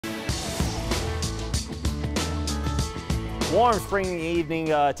Warm spring evening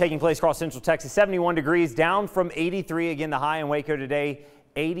taking place across Central Texas. 71 degrees, down from 83. Again, the high in Waco today,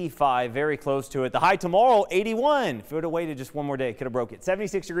 85, very close to it. The high tomorrow, 81. If it would have waited just one more day, could have broke it.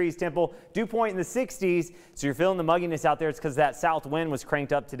 76 degrees, Temple, dew point in the 60s. So you're feeling the mugginess out there. It's because that south wind was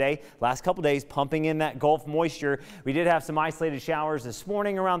cranked up today. Last couple days, pumping in that Gulf moisture. We did have some isolated showers this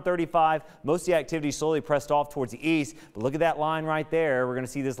morning around 35. Most of the activity slowly pressed off towards the east. But look at that line right there. We're going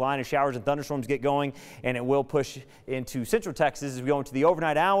to see this line of showers and thunderstorms get going, and it will push into Central Texas as we go into the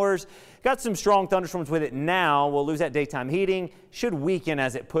overnight hours. Got some strong thunderstorms with it now. We'll lose that daytime heating. Should weaken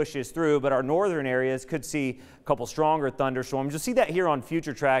as it pushes through, but our northern areas could see a couple stronger thunderstorms. You'll see that here on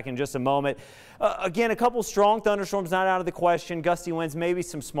Future Track in just a moment. Again, a couple strong thunderstorms not out of the question. Gusty winds, maybe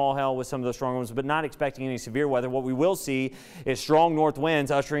some small hail with some of those strong ones, but not expecting any severe weather. What we will see is strong north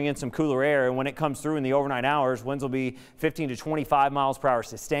winds ushering in some cooler air, and when it comes through in the overnight hours, winds will be 15 to 25 miles per hour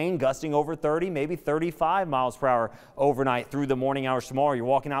sustained, gusting over 30, maybe 35 miles per hour overnight through the morning hours tomorrow. You're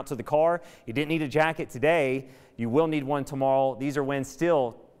walking out to the car, you didn't need a jacket today, you will need one tomorrow. These are winds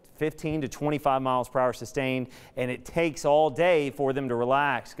still 15 to 25 miles per hour sustained, and it takes all day for them to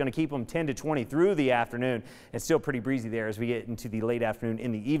relax. Going to keep them 10 to 20 through the afternoon. It's still pretty breezy there as we get into the late afternoon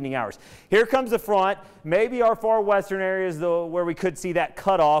in the evening hours. Here comes the front. Maybe our far western areas, though, where we could see that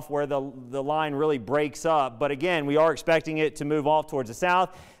cutoff where the line really breaks up. But again, we are expecting it to move off towards the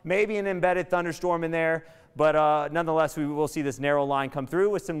south. Maybe an embedded thunderstorm in there. But nonetheless, we will see this narrow line come through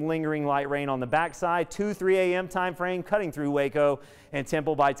with some lingering light rain on the backside. 2-3 a.m. time frame cutting through Waco and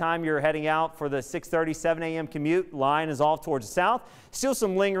Temple. By the time you're heading out for the 6:30, 7 a.m. commute, line is off towards the south. Still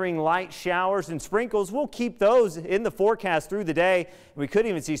some lingering light showers and sprinkles. We'll keep those in the forecast through the day. We could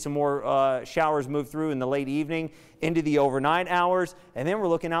even see some more showers move through in the late evening into the overnight hours. And then we're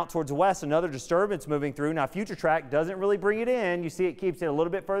looking out towards the west, another disturbance moving through. Now, Future Track doesn't really bring it in. You see it keeps it a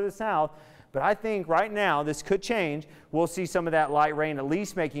little bit further south. But I think right now this could change. We'll see some of that light rain at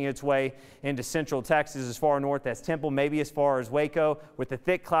least making its way into Central Texas as far north as Temple, maybe as far as Waco, with the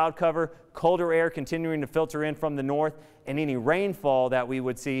thick cloud cover, colder air continuing to filter in from the north, and any rainfall that we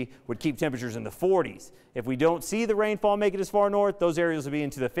would see would keep temperatures in the 40s. If we don't see the rainfall make it as far north, those areas will be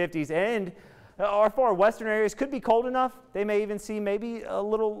into the 50s, and our far western areas could be cold enough. They may even see maybe a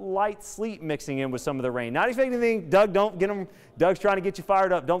little light sleet mixing in with some of the rain. Not expecting anything. Doug, don't get him. Doug's trying to get you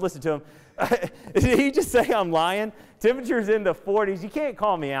fired up. Don't listen to him. Did he just say I'm lying? Temperatures in the 40s. You can't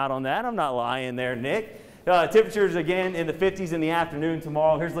call me out on that. I'm not lying there, Nick. Temperatures again in the 50s in the afternoon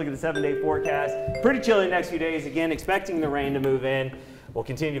tomorrow. Here's a look at the 7-day forecast. Pretty chilly the next few days. Again, expecting the rain to move in. We'll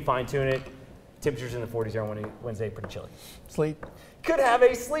continue to fine tune it. Temperatures in the 40s here on Wednesday. Pretty chilly. Sleet. Could have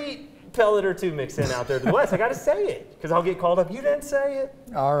a sleet pellet or two mixed in out there to the west. I got to say it because I'll get called up. You didn't say it.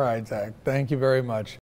 All right, Zach. Thank you very much.